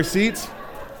Seats.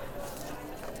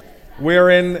 We're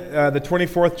in the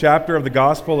 24th chapter of the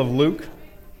Gospel of Luke.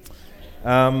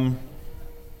 Every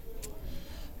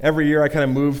year I kind of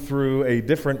move through a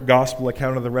different gospel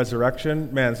account of the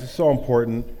resurrection. Man, this is so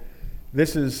important.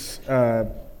 This is, I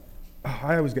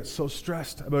always get so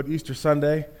stressed about Easter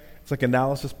Sunday. It's like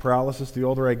analysis paralysis. The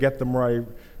older I get, the more I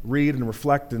read and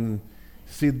reflect and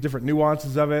see the different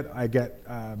nuances of it. I get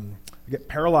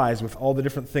paralyzed with all the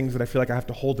different things that I feel like I have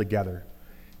to hold together.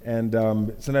 And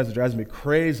sometimes it drives me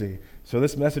crazy. So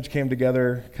this message came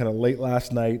together kind of late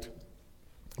last night,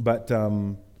 but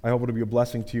I hope it'll be a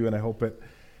blessing to you, and I hope it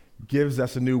gives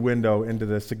us a new window into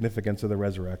the significance of the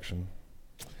resurrection.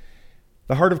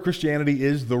 The heart of Christianity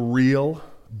is the real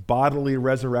bodily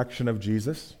resurrection of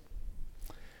Jesus.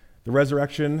 The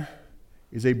resurrection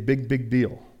is a big, big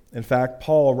deal. In fact,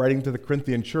 Paul, writing to the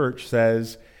Corinthian church,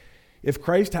 says, if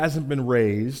Christ hasn't been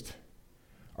raised,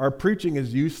 our preaching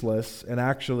is useless, and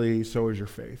actually, so is your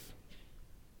faith.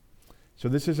 So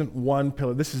this isn't one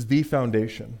pillar. This is the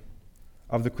foundation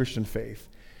of the Christian faith.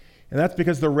 And that's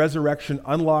because the resurrection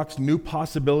unlocks new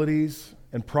possibilities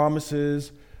and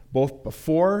promises both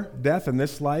before death in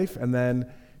this life and then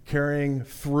carrying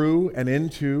through and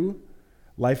into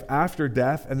life after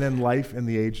death and then life in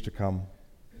the age to come.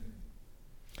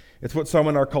 It's what some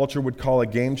in our culture would call a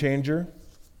game changer.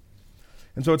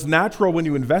 And so it's natural when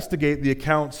you investigate the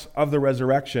accounts of the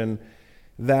resurrection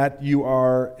that you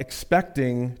are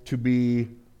expecting to be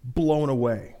blown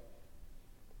away.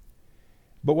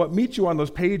 But what meets you on those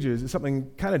pages is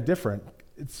something kind of different.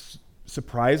 It's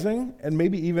surprising and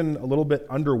maybe even a little bit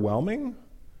underwhelming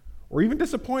or even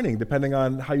disappointing, depending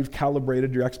on how you've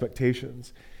calibrated your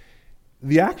expectations.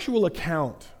 The actual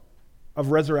account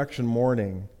of resurrection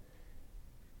morning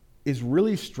is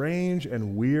really strange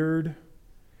and weird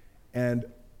and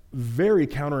very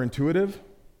counterintuitive,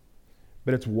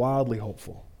 but it's wildly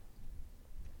hopeful.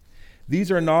 The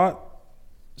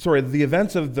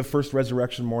events of the first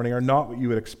resurrection morning are not what you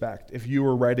would expect if you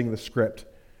were writing the script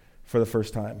for the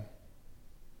first time.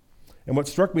 And what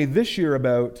struck me this year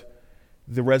about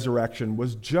the resurrection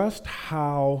was just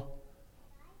how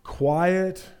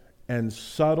quiet and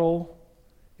subtle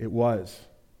it was,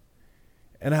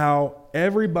 and how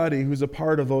everybody who's a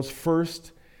part of those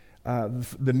first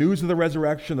the news of the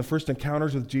resurrection, the first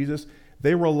encounters with Jesus,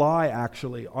 they rely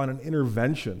actually on an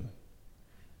intervention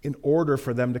in order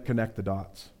for them to connect the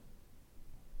dots.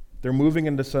 They're moving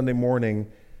into Sunday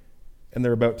morning and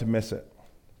they're about to miss it.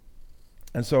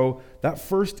 And so that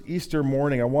first Easter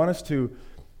morning, I want us to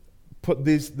put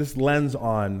this lens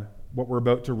on what we're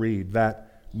about to read,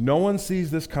 that no one sees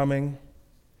this coming,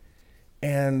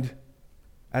 and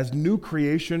as new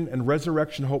creation and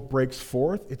resurrection hope breaks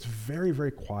forth, it's very,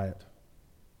 very quiet.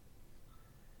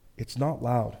 It's not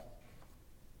loud.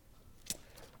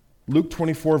 Luke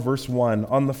 24, verse 1,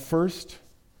 on the first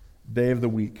day of the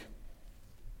week,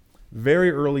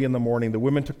 very early in the morning, the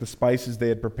women took the spices they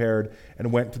had prepared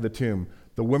and went to the tomb.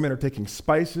 The women are taking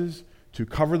spices to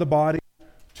cover the body,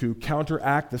 to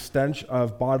counteract the stench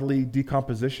of bodily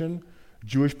decomposition.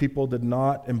 Jewish people did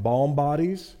not embalm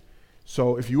bodies.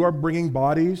 So if you are bringing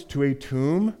bodies to a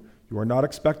tomb, you are not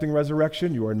expecting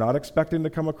resurrection, you are not expecting to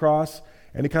come across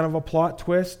any kind of a plot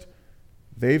twist.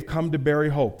 They've come to bury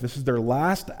hope. This is their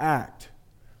last act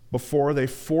before they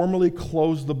formally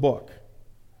close the book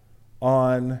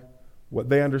on what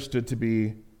they understood to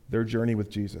be their journey with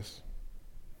Jesus.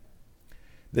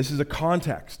 This is a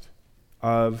context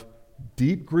of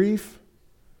deep grief,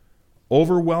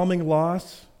 overwhelming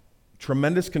loss,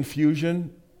 tremendous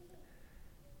confusion,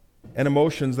 and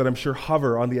emotions that I'm sure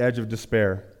hover on the edge of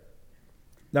despair.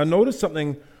 Now notice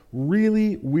something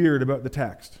really weird about the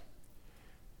text.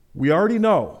 We already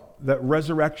know that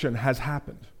resurrection has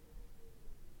happened.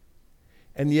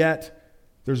 And yet,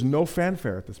 there's no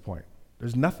fanfare at this point.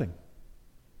 There's nothing.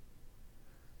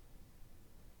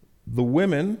 The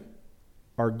women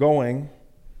are going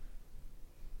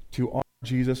to honor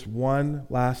Jesus one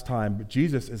last time, but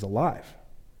Jesus is alive.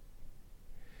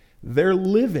 Their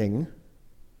lived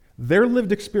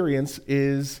experience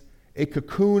is a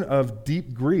cocoon of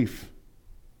deep grief.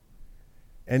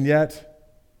 And yet,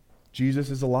 Jesus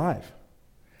is alive.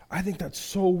 I think that's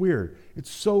so weird. It's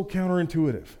so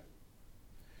counterintuitive.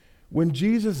 When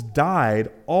Jesus died,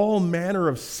 all manner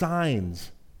of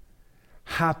signs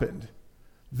happened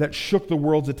that shook the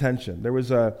world's attention.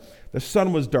 The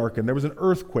sun was darkened. There was an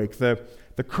earthquake. The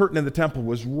curtain in the temple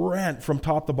was rent from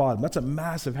top to bottom. That's a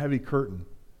massive, heavy curtain.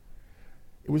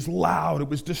 It was loud. It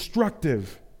was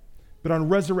destructive. But on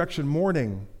resurrection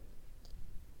morning,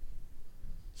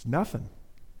 it's nothing.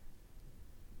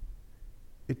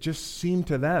 It just seemed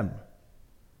to them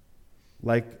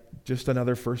like just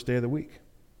another first day of the week.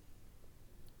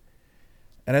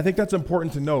 And I think that's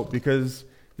important to note because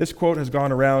this quote has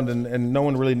gone around and no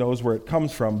one really knows where it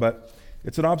comes from, but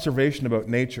it's an observation about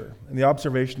nature. And the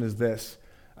observation is this: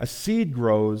 a seed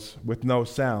grows with no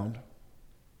sound,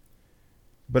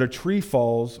 but a tree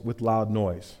falls with loud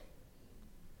noise.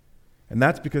 And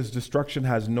that's because destruction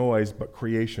has noise, but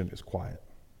creation is quiet.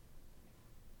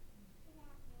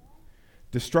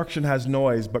 Destruction has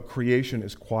noise, but creation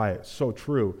is quiet. So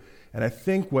true. And I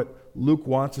think what Luke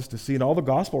wants us to see, and all the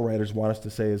gospel writers want us to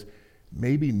say, is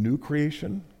maybe new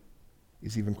creation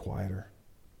is even quieter.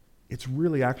 It's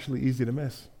really actually easy to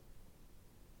miss.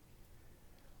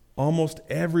 Almost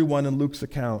everyone in Luke's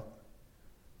account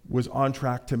was on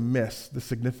track to miss the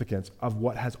significance of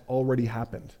what has already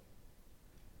happened.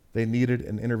 They needed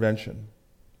an intervention.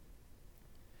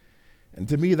 And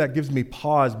to me, that gives me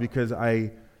pause because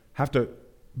I have to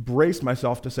brace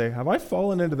myself to say, I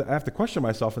have to question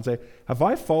myself and say, have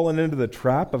I fallen into the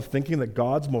trap of thinking that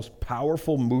God's most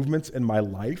powerful movements in my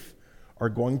life are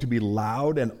going to be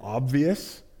loud and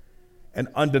obvious and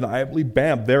undeniably,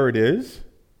 bam, there it is?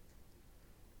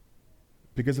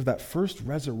 Because of that first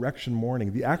resurrection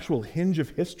morning, the actual hinge of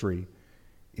history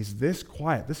is this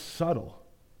quiet, this subtle.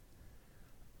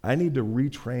 I need to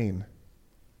retrain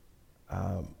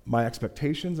my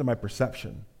expectations and my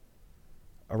perception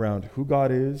around who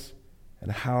God is and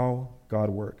how God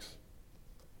works.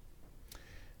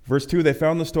 Verse 2, they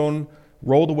found the stone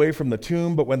rolled away from the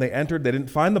tomb, but when they entered, they didn't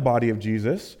find the body of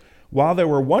Jesus. While they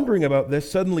were wondering about this,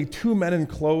 suddenly 2 men in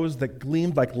clothes that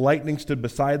gleamed like lightning stood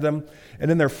beside them, and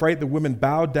in their fright the women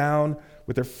bowed down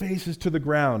with their faces to the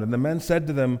ground. And the men said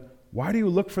to them, "Why do you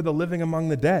look for the living among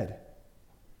the dead?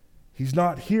 He's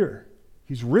not here.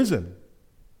 He's risen."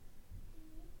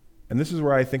 And this is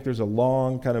where I think there's a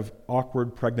long, kind of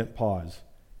awkward, pregnant pause.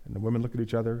 And the women look at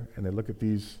each other, and they look at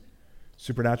these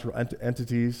supernatural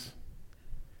entities,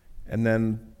 and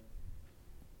then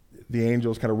the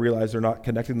angels kind of realize they're not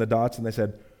connecting the dots, and they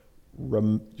said,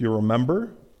 "You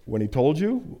remember when he told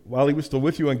you, while he was still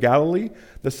with you in Galilee,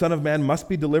 the Son of Man must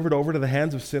be delivered over to the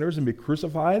hands of sinners and be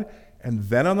crucified, and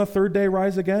then on the third day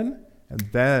rise again?" And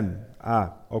then,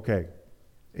 okay,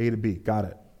 A to B, got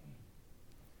it.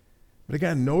 But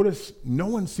again, notice no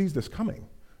one sees this coming.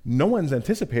 No one's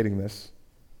anticipating this.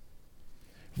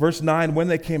 Verse 9, when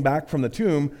they came back from the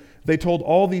tomb, they told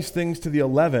all these things to the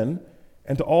 11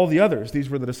 and to all the others. These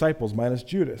were the disciples, minus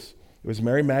Judas. It was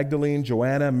Mary Magdalene,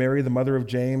 Joanna, Mary the mother of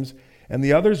James, and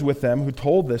the others with them who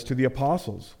told this to the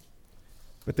apostles.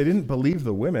 But they didn't believe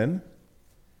the women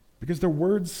because their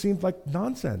words seemed like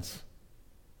nonsense.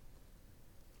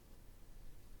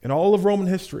 In all of Roman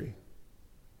history,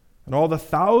 and all the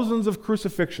thousands of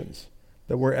crucifixions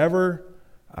that were ever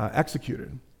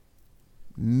executed,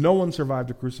 no one survived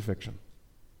a crucifixion.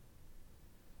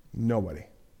 Nobody.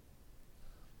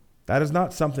 That is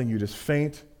not something you just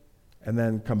faint and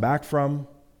then come back from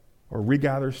or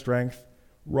regather strength.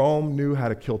 Rome knew how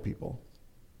to kill people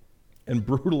in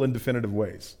brutal and definitive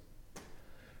ways.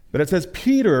 But it says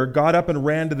Peter got up and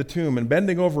ran to the tomb, and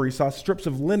bending over, he saw strips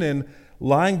of linen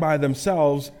lying by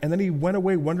themselves, and then he went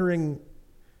away wondering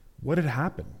what had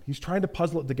happened. He's trying to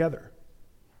puzzle it together.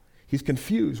 He's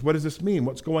confused. What does this mean?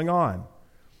 What's going on?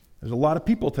 There's a lot of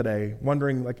people today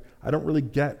wondering, I don't really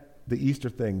get the Easter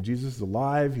thing. Jesus is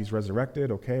alive. He's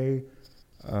resurrected. Okay.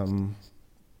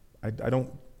 I don't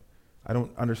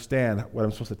understand what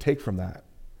I'm supposed to take from that.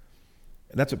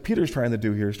 And that's what Peter's trying to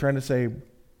do here. He's trying to say,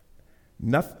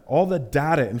 all the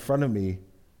data in front of me,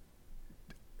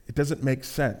 it doesn't make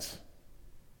sense.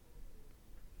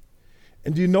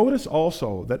 And do you notice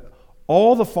also that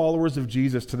all the followers of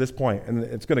Jesus to this point, and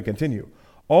it's going to continue,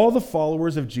 all the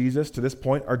followers of Jesus to this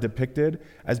point are depicted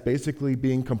as basically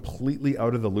being completely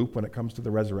out of the loop when it comes to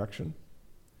the resurrection.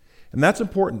 And that's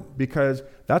important because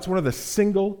that's one of the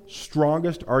single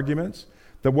strongest arguments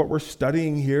that what we're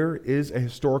studying here is a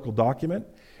historical document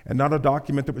and not a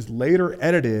document that was later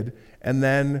edited and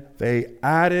then they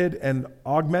added and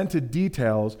augmented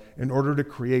details in order to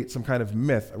create some kind of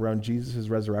myth around Jesus'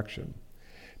 resurrection.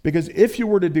 Because if you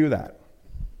were to do that,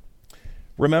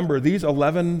 remember, these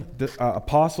 11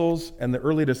 apostles and the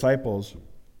early disciples,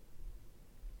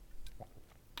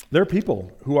 they're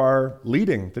people who are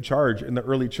leading the charge in the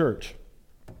early church.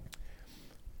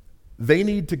 They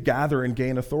need to gather and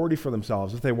gain authority for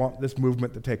themselves if they want this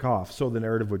movement to take off, so the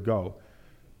narrative would go.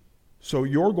 So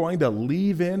you're going to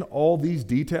leave in all these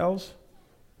details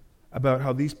about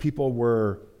how these people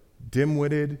were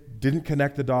dim-witted, didn't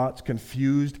connect the dots,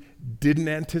 confused, didn't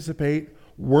anticipate,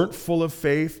 weren't full of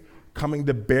faith, coming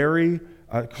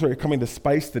to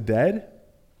spice the dead?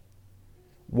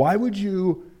 Why would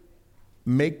you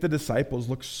make the disciples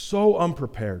look so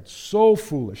unprepared, so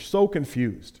foolish, so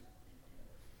confused.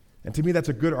 And to me, that's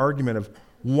a good argument of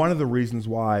one of the reasons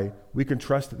why we can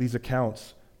trust that these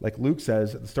accounts, like Luke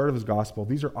says at the start of his gospel,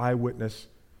 these are eyewitness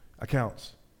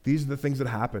accounts. These are the things that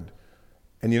happened.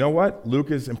 And you know what?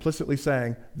 Luke is implicitly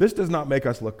saying, this does not make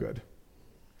us look good.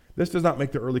 This does not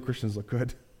make the early Christians look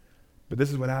good. But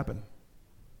this is what happened.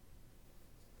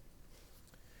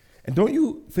 And don't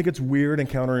you think it's weird and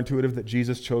counterintuitive that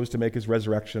Jesus chose to make his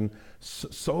resurrection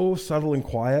so subtle and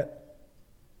quiet?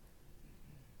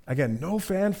 Again, no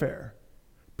fanfare.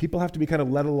 People have to be kind of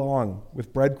led along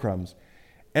with breadcrumbs.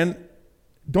 And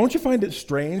don't you find it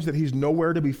strange that he's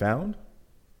nowhere to be found?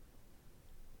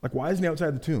 Like, why isn't he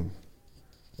outside the tomb?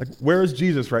 Like, where is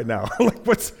Jesus right now? Like,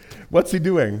 what's he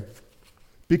doing?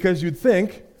 Because you'd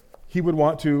think he would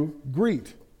want to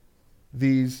greet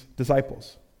these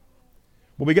disciples.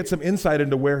 Well, we get some insight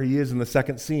into where he is in the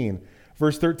second scene.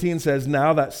 Verse 13 says,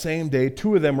 now that same day,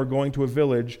 two of them were going to a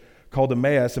village called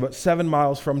Emmaus, about 7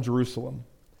 miles from Jerusalem.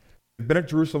 They've been at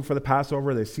Jerusalem for the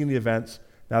Passover. They've seen the events.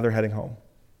 Now they're heading home.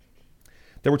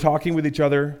 They were talking with each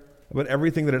other about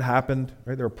everything that had happened,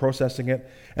 right? They were processing it.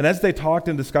 And as they talked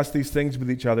and discussed these things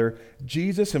with each other,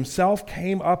 Jesus himself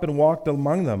came up and walked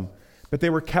among them, but they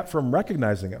were kept from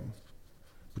recognizing him,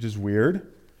 which is weird.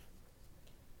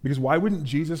 Because why wouldn't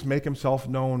Jesus make himself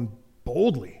known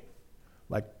boldly?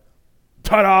 Like,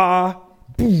 ta-da!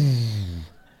 Boom!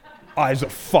 Eyes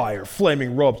of fire,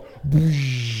 flaming robes.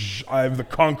 Boosh, I am the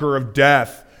conqueror of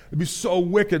death. It'd be so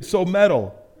wicked, so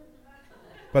metal.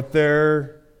 But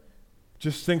they're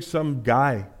just think some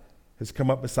guy has come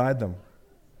up beside them.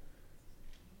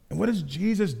 And what is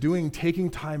Jesus doing taking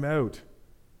time out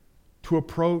to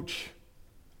approach,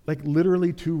 like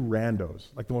literally two randos,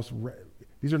 like the most,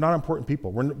 these are not important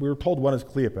people. We were told one is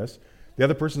Cleopas. The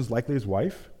other person's likely his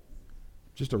wife.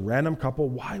 Just a random couple.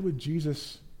 Why would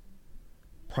Jesus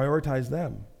prioritize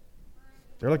them?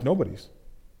 They're like nobodies.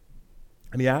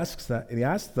 And he asks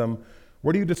them,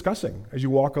 what are you discussing as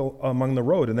you walk among the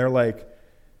road? And they're like,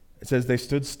 it says they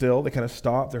stood still, they kind of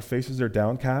stopped, their faces are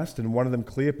downcast, and one of them,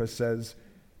 Cleopas, says,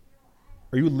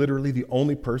 are you literally the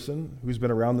only person who's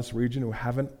been around this region who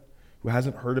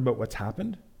hasn't heard about what's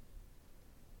happened?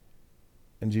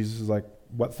 And Jesus is like,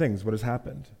 what things? What has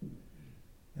happened?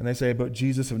 And they say about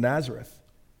Jesus of Nazareth.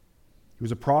 He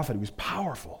was a prophet, he was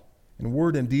powerful in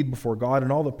word and deed before God,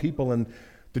 and all the people and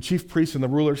the chief priests and the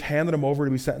rulers handed him over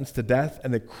to be sentenced to death,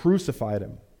 and they crucified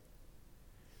him.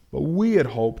 But we had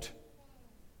hoped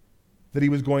that he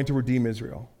was going to redeem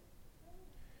Israel.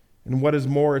 And what is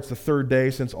more, it's the third day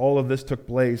since all of this took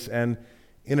place, and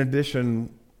in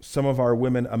addition, some of our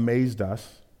women amazed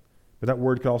us. But that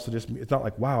word could also just, it's not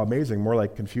like, wow, amazing, more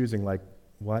like confusing, like,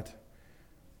 what?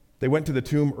 They went to the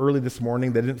tomb early this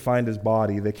morning. They didn't find his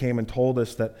body. They came and told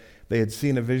us that they had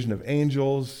seen a vision of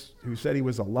angels who said he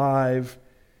was alive.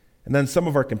 And then some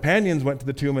of our companions went to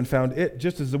the tomb and found it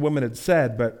just as the woman had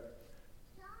said, but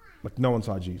like no one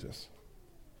saw Jesus.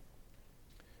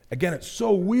 Again, it's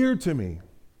so weird to me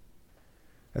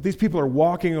that these people are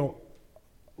walking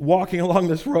along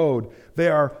this road. They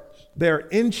are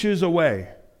inches away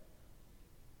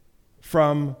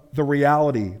from the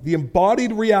reality, the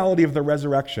embodied reality of the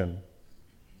resurrection.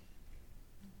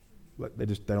 But they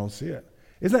don't see it.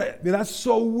 That's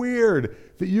so weird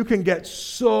that you can get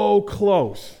so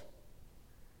close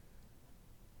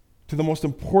to the most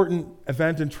important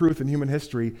event in truth in human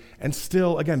history and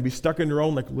still, again, be stuck in your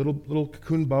own like little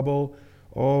cocoon bubble.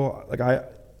 Oh, like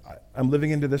I'm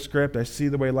living into this script. I see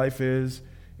the way life is.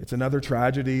 It's another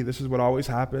tragedy. This is what always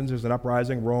happens. There's an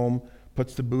uprising. Rome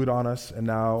puts the boot on us, and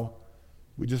now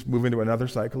we just move into another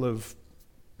cycle of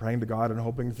praying to God and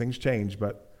hoping things change.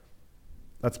 But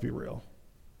let's be real.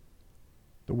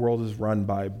 The world is run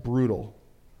by brutal,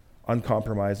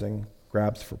 uncompromising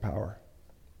grabs for power.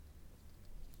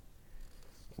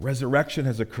 Resurrection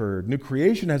has occurred. New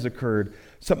creation has occurred.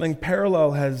 Something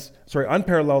unparalleled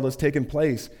has taken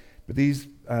place. But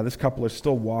this couple are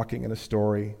still walking in a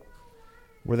story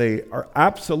where they are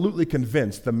absolutely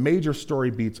convinced the major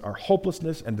story beats are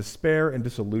hopelessness and despair and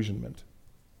disillusionment.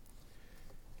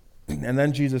 And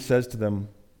then Jesus says to them,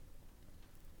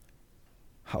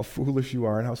 how foolish you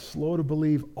are and how slow to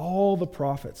believe all the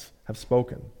prophets have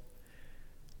spoken.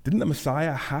 Didn't the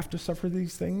Messiah have to suffer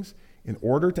these things in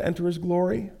order to enter his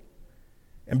glory?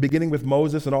 And beginning with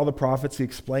Moses and all the prophets, he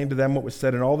explained to them what was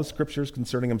said in all the scriptures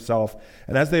concerning himself.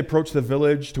 And as they approached the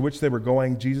village to which they were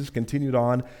going, Jesus continued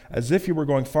on as if he were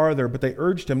going farther, but they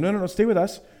urged him, no, stay with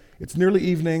us. It's nearly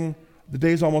evening. The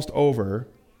day's almost over.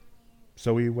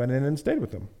 So he went in and stayed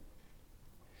with them.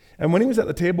 And when he was at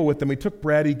the table with them, he took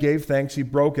bread, he gave thanks, he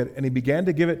broke it, and he began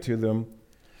to give it to them.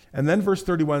 And then verse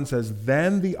 31 says,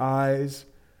 then their eyes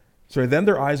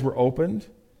were opened,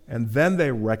 and then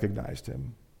they recognized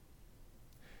him.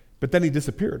 But then he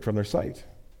disappeared from their sight.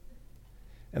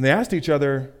 And they asked each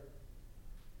other,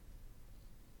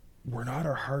 were not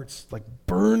our hearts like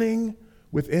burning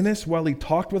within us while he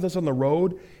talked with us on the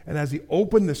road and as he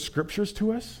opened the scriptures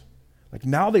to us? Like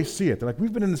now they see it. They're like,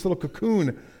 we've been in this little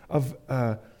cocoon of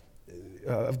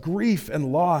grief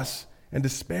and loss and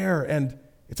despair, and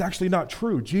it's actually not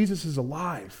true. Jesus is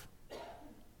alive.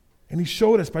 And he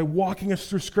showed us by walking us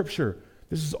through scripture.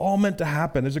 This is all meant to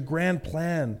happen. There's a grand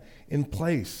plan in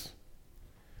place.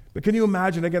 But can you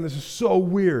imagine, again, this is so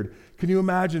weird. Can you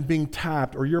imagine being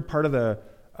tapped, or you're part of the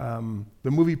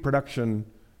movie production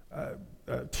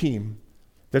team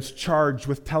that's charged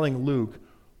with telling Luke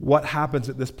what happens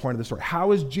at this point of the story?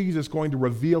 How is Jesus going to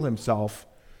reveal himself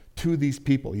to these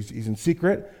people? He's in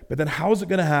secret, but then how is it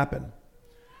going to happen?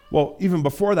 Well, even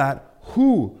before that,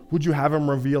 who would you have him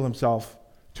reveal himself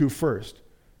to first?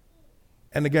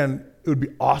 And again, it would be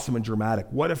awesome and dramatic.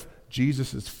 What if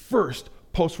Jesus' first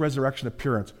post-resurrection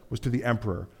appearance was to the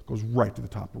emperor? Goes right to the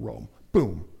top of Rome.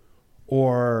 Boom.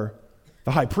 Or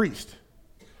the high priest.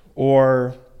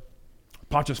 Or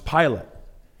Pontius Pilate.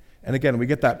 And again, we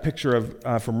get that picture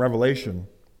of from Revelation.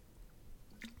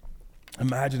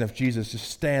 Imagine if Jesus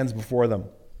just stands before them,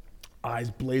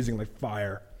 eyes blazing like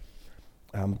fire,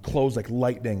 clothes like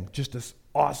lightning, just this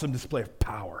awesome display of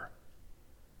power.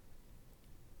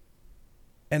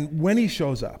 And when he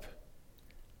shows up,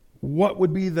 what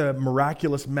would be the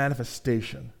miraculous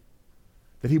manifestation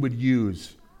that he would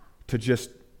use to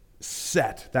just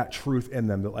set that truth in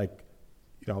them that, like,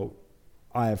 you know,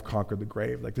 I have conquered the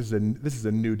grave. Like, this is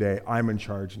a new day. I'm in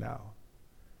charge now.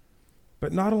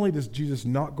 But not only does Jesus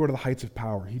not go to the heights of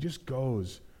power, he just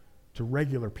goes to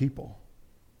regular people.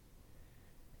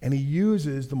 And he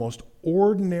uses the most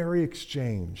ordinary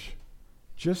exchange,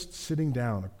 just sitting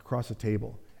down across a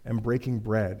table and breaking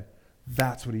bread.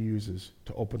 That's what he uses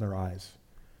to open their eyes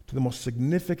to the most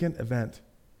significant event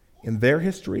in their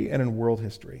history and in world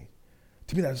history.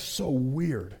 To me, that's so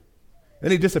weird.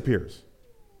 Then he disappears.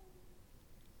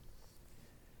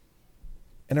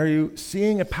 And are you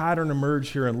seeing a pattern emerge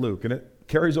here in Luke? And it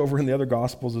carries over in the other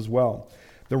Gospels as well.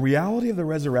 The reality of the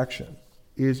resurrection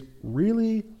is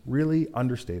really, really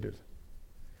understated.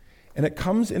 And it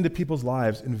comes into people's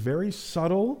lives in very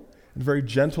subtle and very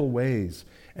gentle ways.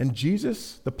 And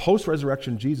Jesus, the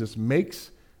post-resurrection Jesus,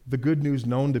 makes the good news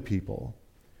known to people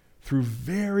through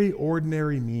very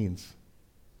ordinary means,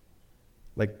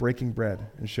 like breaking bread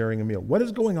and sharing a meal. What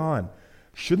is going on?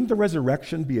 Shouldn't the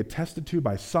resurrection be attested to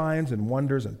by signs and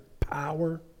wonders and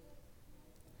power?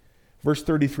 Verse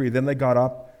 33, then they got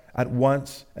up at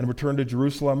once and returned to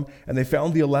Jerusalem, and they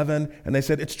found the 11, and they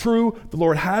said, it's true, the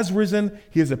Lord has risen,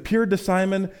 he has appeared to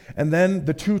Simon. And then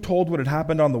the two told what had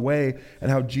happened on the way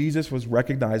and how Jesus was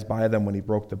recognized by them when he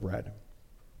broke the bread.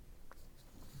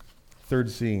 Third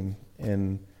scene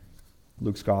in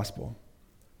Luke's gospel.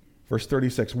 Verse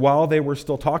 36, while they were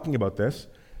still talking about this,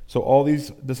 so all these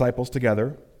disciples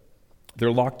together,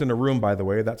 they're locked in a room, by the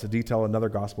way. That's a detail another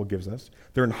gospel gives us.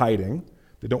 They're in hiding.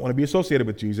 They don't want to be associated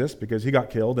with Jesus because he got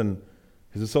killed and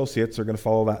his associates are going to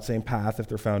follow that same path if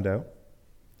they're found out.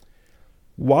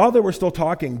 While they were still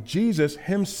talking, Jesus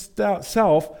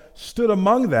himself stood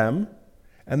among them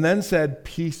and then said,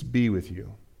 peace be with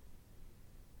you.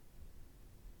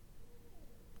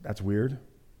 That's weird.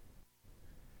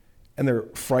 And they're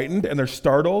frightened and they're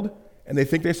startled and they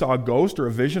think they saw a ghost or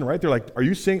a vision, right? They're like,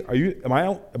 am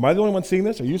I the only one seeing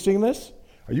this? Are you seeing this?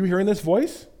 Are you hearing this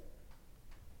voice?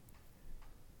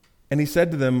 And he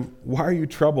said to them, why are you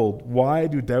troubled? Why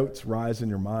do doubts rise in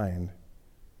your mind?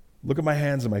 Look at my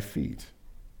hands and my feet.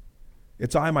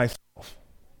 It's I myself.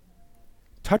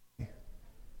 Touch me.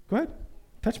 Go ahead.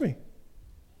 Touch me.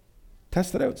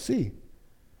 Test it out. See.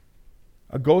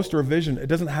 A ghost or a vision, it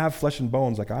doesn't have flesh and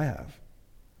bones like I have.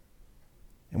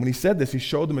 And when he said this, he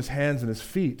showed them his hands and his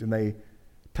feet, and they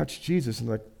touched Jesus and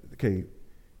like, okay,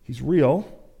 he's real.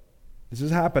 This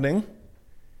is happening.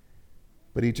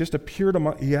 But he just appeared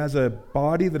he has a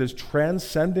body that is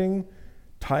transcending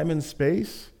time and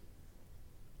space.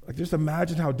 Like, just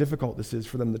imagine how difficult this is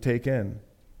for them to take in.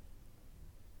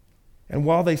 And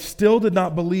while they still did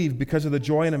not believe because of the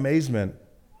joy and amazement,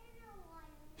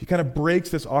 he kind of breaks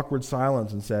this awkward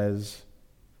silence and says,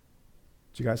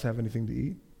 do you guys have anything to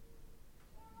eat?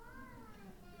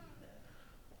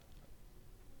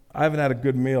 I haven't had a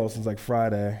good meal since like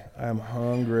Friday. I'm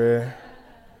hungry.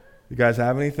 You guys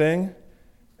have anything?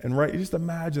 And right, you just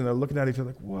imagine they're looking at each other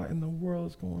like, what in the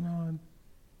world is going on?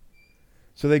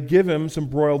 So they give him some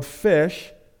broiled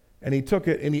fish, and he took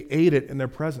it and he ate it in their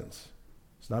presence.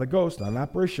 It's not a ghost, not an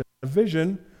apparition. a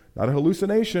vision, not a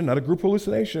hallucination, not a group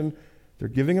hallucination. They're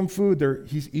giving him food.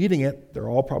 He's eating it. They're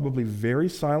all probably very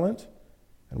silent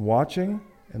and watching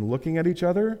and looking at each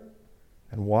other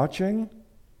and watching.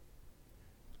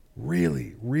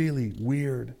 Really, really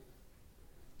weird.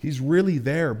 He's really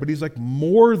there, but he's like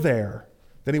more there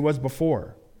than he was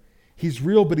before. He's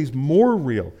real, but he's more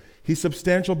real. He's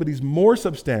substantial, but he's more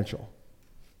substantial.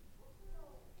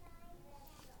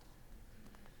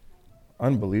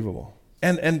 Unbelievable.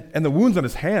 And the wounds on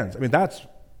his hands, I mean, that's,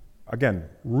 again,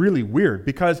 really weird,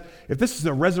 because if this is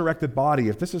a resurrected body,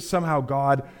 if this is somehow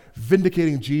God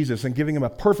vindicating Jesus and giving him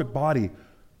a perfect body,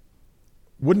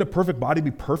 wouldn't a perfect body be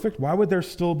perfect? Why would there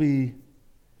still be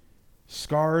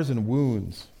scars and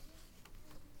wounds?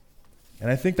 And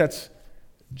I think that's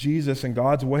Jesus and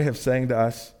God's way of saying to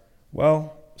us,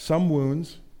 well, some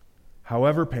wounds,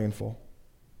 however painful,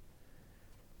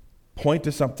 point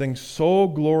to something so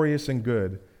glorious and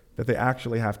good that they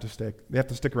actually have to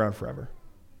stick around forever.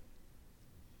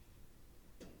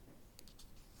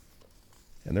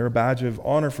 And they're a badge of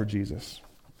honor for Jesus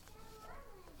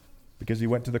because he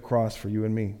went to the cross for you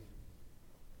and me.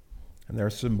 And they're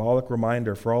a symbolic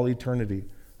reminder for all eternity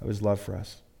of his love for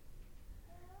us.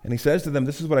 And he says to them,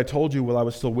 this is what I told you while I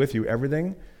was still with you.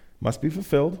 Everything must be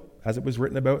fulfilled as it was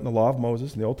written about in the law of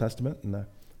Moses, in the Old Testament, and the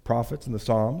prophets and the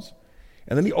Psalms.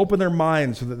 And then he opened their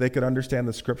minds so that they could understand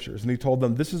the scriptures. And he told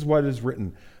them, this is what is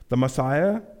written. The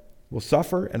Messiah will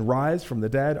suffer and rise from the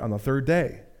dead on the third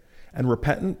day. And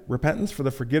repentance for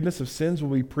the forgiveness of sins will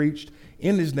be preached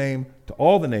in his name to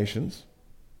all the nations,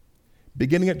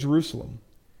 beginning at Jerusalem.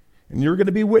 And you're going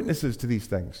to be witnesses to these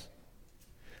things.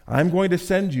 I'm going to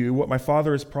send you what my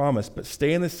Father has promised, but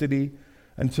stay in the city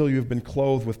until you have been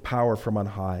clothed with power from on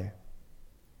high.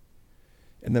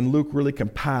 And then Luke really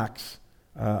compacts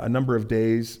a number of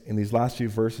days in these last few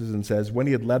verses and says, when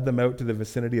he had led them out to the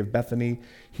vicinity of Bethany,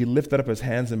 he lifted up his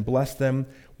hands and blessed them.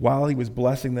 While he was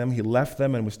blessing them, he left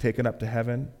them and was taken up to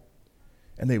heaven.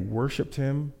 And they worshiped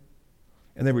him.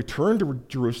 And they returned to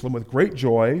Jerusalem with great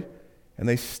joy, and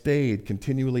they stayed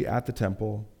continually at the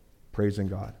temple, praising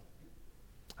God.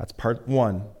 That's part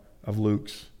 1 of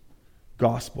Luke's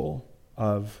Gospel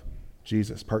of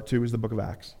Jesus. Part 2 is the book of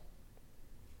Acts.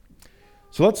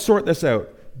 So let's sort this out.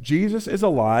 Jesus is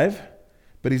alive,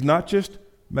 but he's not just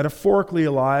metaphorically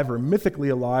alive or mythically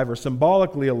alive or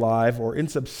symbolically alive or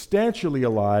insubstantially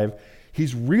alive.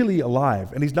 He's really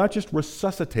alive. And he's not just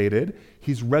resuscitated,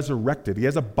 he's resurrected. He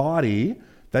has a body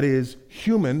that is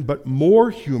human, but more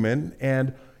human,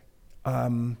 and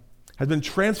has been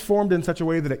transformed in such a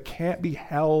way that it can't be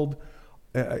held.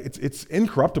 It's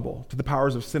incorruptible to the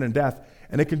powers of sin and death,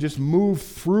 and it can just move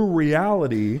through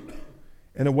reality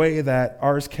in a way that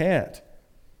ours can't.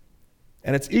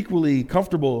 And it's equally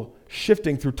comfortable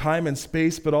shifting through time and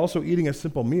space, but also eating a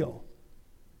simple meal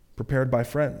prepared by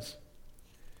friends.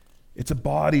 It's a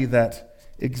body that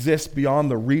exists beyond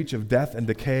the reach of death and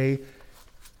decay.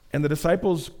 And the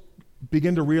disciples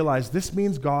begin to realize this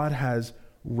means God has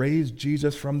raised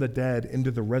Jesus from the dead into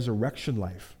the resurrection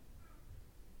life.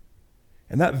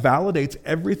 And that validates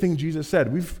everything Jesus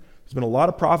said. There's been a lot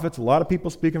of prophets, a lot of people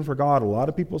speaking for God, a lot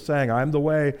of people saying, I'm the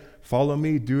way, follow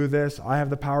me, do this, I have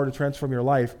the power to transform your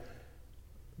life.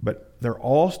 But they're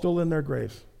all still in their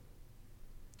graves.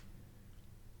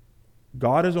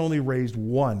 God has only raised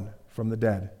one from the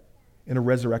dead in a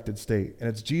resurrected state, and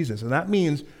it's Jesus. And that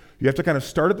means you have to kind of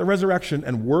start at the resurrection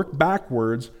and work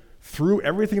backwards through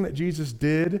everything that Jesus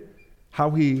did,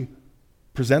 how he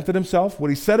presented himself, what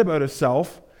he said about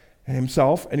himself,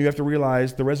 and you have to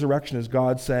realize the resurrection is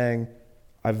God saying,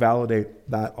 I validate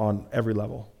that on every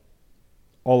level.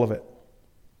 All of it.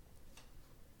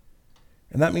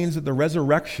 And that means that the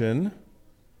resurrection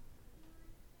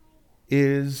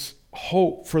is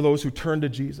hope for those who turn to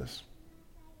Jesus.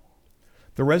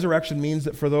 The resurrection means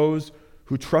that for those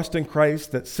who trust in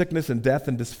Christ, that sickness and death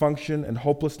and dysfunction and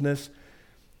hopelessness,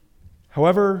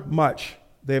 however much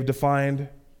they have defined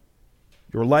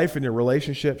your life and your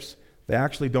relationships, they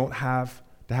actually don't have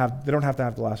to have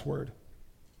the last word.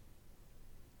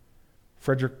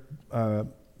 Frederick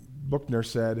Buechner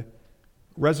said,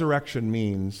 resurrection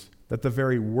means that the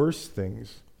very worst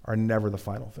things are never the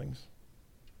final things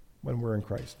when we're in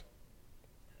Christ.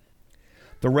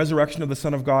 The resurrection of the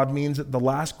Son of God means that the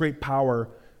last great power,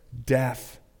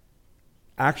 death,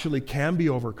 actually can be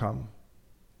overcome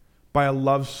by a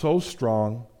love so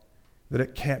strong that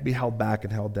it can't be held back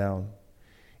and held down.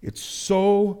 It's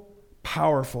so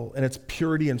powerful in its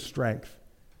purity and strength,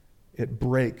 it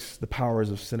breaks the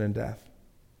powers of sin and death.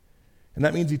 And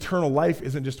that means eternal life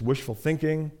isn't just wishful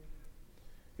thinking,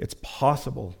 it's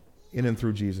possible in and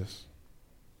through Jesus.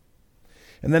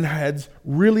 And then heads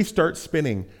really start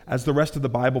spinning as the rest of the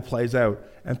Bible plays out,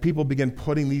 and people begin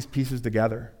putting these pieces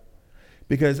together.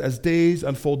 Because as days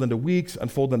unfold into weeks,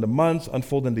 unfold into months,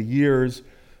 unfold into years,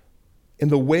 in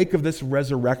the wake of this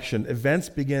resurrection, events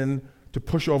begin to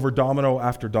push over domino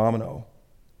after domino.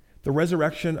 The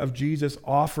resurrection of Jesus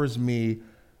offers me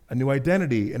a new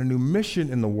identity and a new mission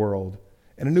in the world,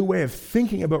 and a new way of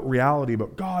thinking about reality,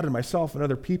 about God and myself and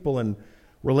other people, and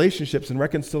relationships and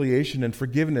reconciliation and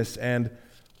forgiveness and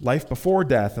life before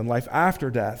death and life after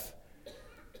death.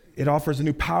 It offers a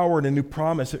new power and a new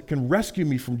promise. It can rescue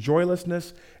me from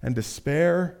joylessness and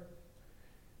despair.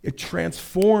 It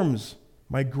transforms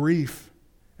my grief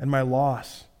and my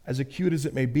loss, as acute as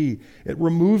it may be. It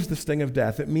removes the sting of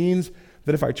death. It means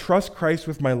that if I trust Christ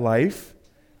with my life,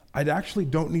 I actually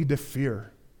don't need to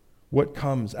fear what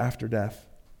comes after death.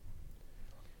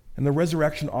 And the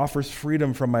resurrection offers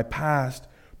freedom from my past,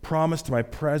 promise to my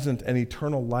present, and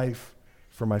eternal life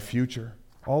for my future,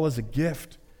 all as a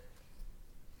gift.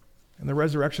 And the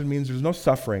resurrection means there's no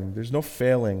suffering, there's no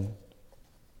failing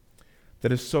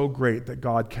that is so great that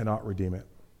God cannot redeem it.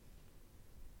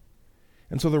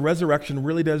 And so the resurrection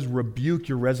really does rebuke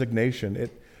your resignation.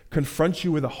 It confronts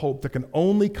you with a hope that can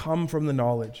only come from the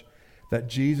knowledge that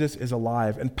Jesus is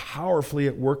alive and powerfully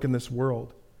at work in this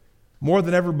world, more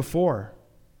than ever before.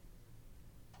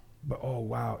 But oh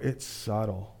wow, it's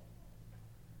subtle.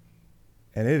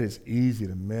 And it is easy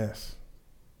to miss.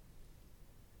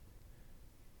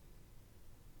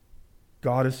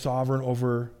 God is sovereign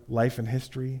over life and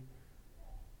history.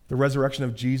 The resurrection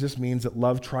of Jesus means that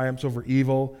love triumphs over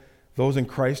evil. Those in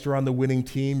Christ are on the winning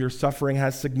team. Your suffering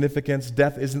has significance.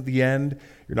 Death isn't the end.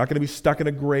 You're not going to be stuck in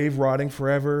a grave rotting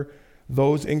forever.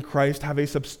 Those in Christ have a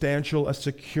substantial, a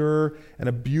secure, and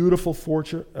a beautiful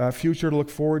future to look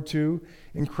forward to.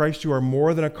 In Christ, you are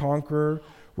more than a conqueror.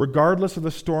 Regardless of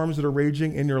the storms that are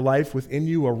raging in your life, within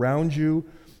you, around you,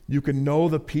 you can know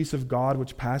the peace of God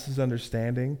which passes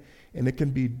understanding, and it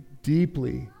can be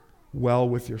deeply well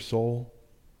with your soul.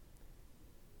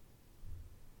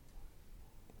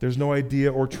 There's no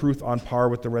idea or truth on par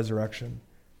with the resurrection.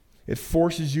 It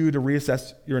forces you to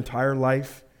reassess your entire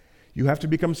life. You have to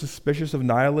become suspicious of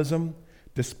nihilism,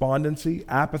 despondency,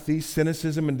 apathy,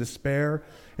 cynicism, and despair.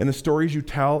 And the stories you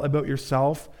tell about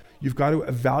yourself, you've got to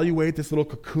evaluate this little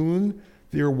cocoon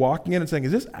that you're walking in and saying,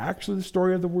 is this actually the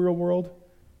story of the real world?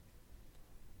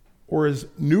 Or is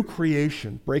new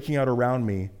creation breaking out around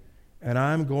me, and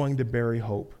I'm going to bury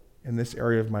hope in this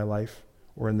area of my life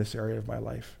or in this area of my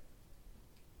life?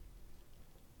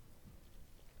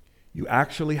 You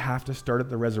actually have to start at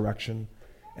the resurrection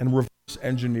and reverse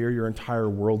engineer your entire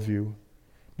worldview,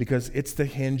 because it's the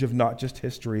hinge of not just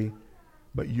history,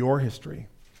 but your history,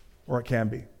 or it can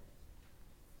be.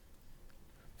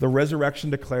 The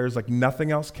resurrection declares, like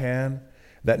nothing else can,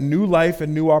 that new life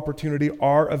and new opportunity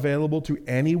are available to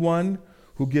anyone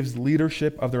who gives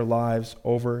leadership of their lives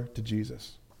over to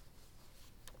Jesus.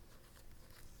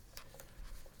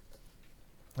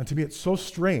 And to me, it's so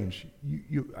strange.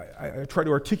 I try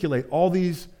to articulate all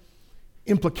these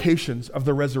implications of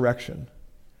the resurrection.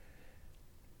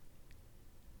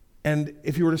 And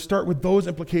if you were to start with those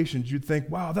implications, you'd think,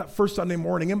 wow, that first Sunday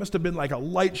morning, it must have been like a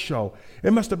light show.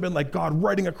 It must have been like God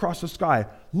writing across the sky.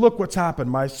 Look what's happened.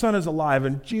 My son is alive,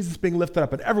 and Jesus being lifted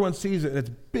up, and everyone sees it, and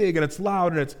it's big, and it's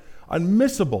loud, and it's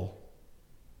unmissable.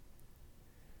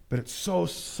 But it's so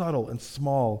subtle and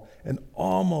small and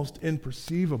almost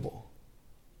imperceivable.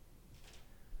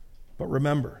 But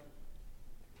remember,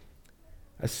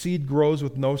 a seed grows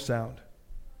with no sound,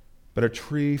 but a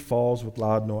tree falls with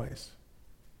loud noise.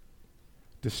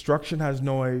 Destruction has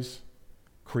noise,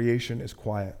 creation is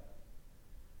quiet,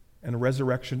 and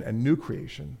resurrection and new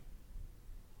creation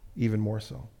even more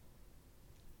so.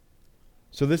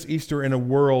 So this Easter, in a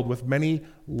world with many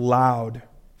loud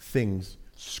things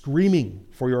screaming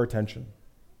for your attention,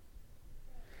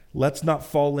 let's not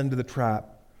fall into the trap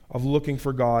of looking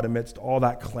for God amidst all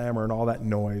that clamor and all that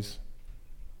noise.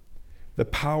 The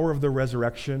power of the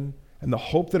resurrection and the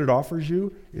hope that it offers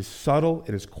you is subtle,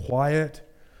 it is quiet.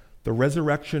 The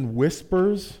resurrection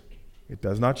whispers, it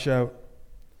does not shout,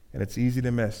 and it's easy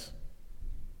to miss.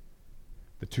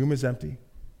 The tomb is empty.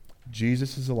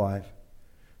 Jesus is alive.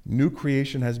 New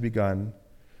creation has begun.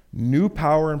 New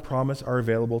power and promise are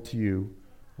available to you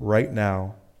right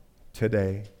now,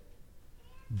 today.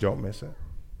 Don't miss it.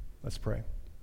 Let's pray.